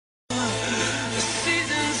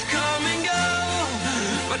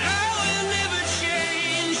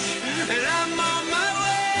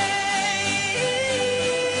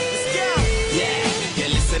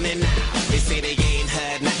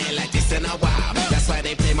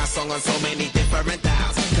song on so many different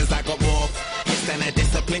dials. Cause I got more hits than a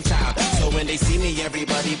disciplined child. So when they see me,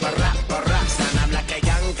 everybody barack. And I'm like a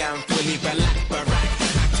young gun, fully barack.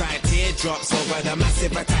 I cry teardrops over the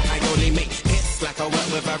massive attack. I only make hits like I work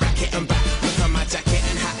with a racket and back. Look at my jacket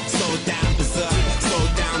and hat, so down berserk, so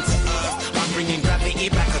down to earth. I'm bringing gravity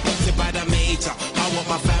back, adopted by the major. I want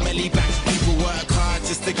my family back. People work hard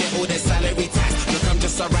just to get all their salary tax. Look, I'm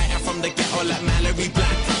just a writer from the ghetto like Mallory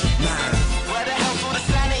Black. Man, where the hell's all the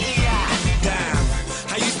sanity at? Damn,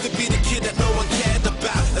 I used to be the kid that no one cared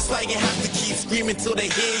about. That's why you have to keep screaming till they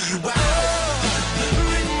hear you out.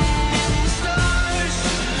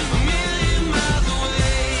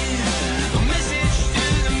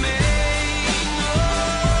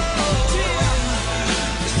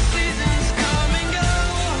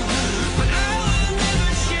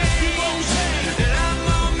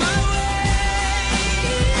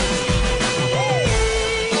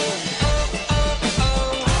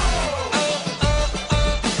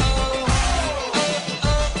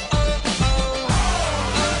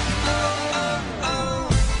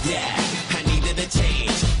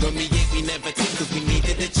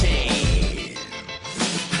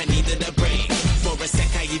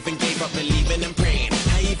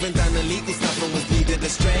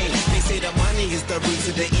 Is the root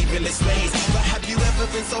to the evilest ways. But have you ever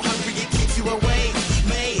been so hungry it keeps you awake?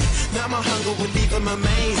 Mate, now my hunger will leave him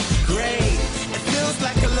amazed.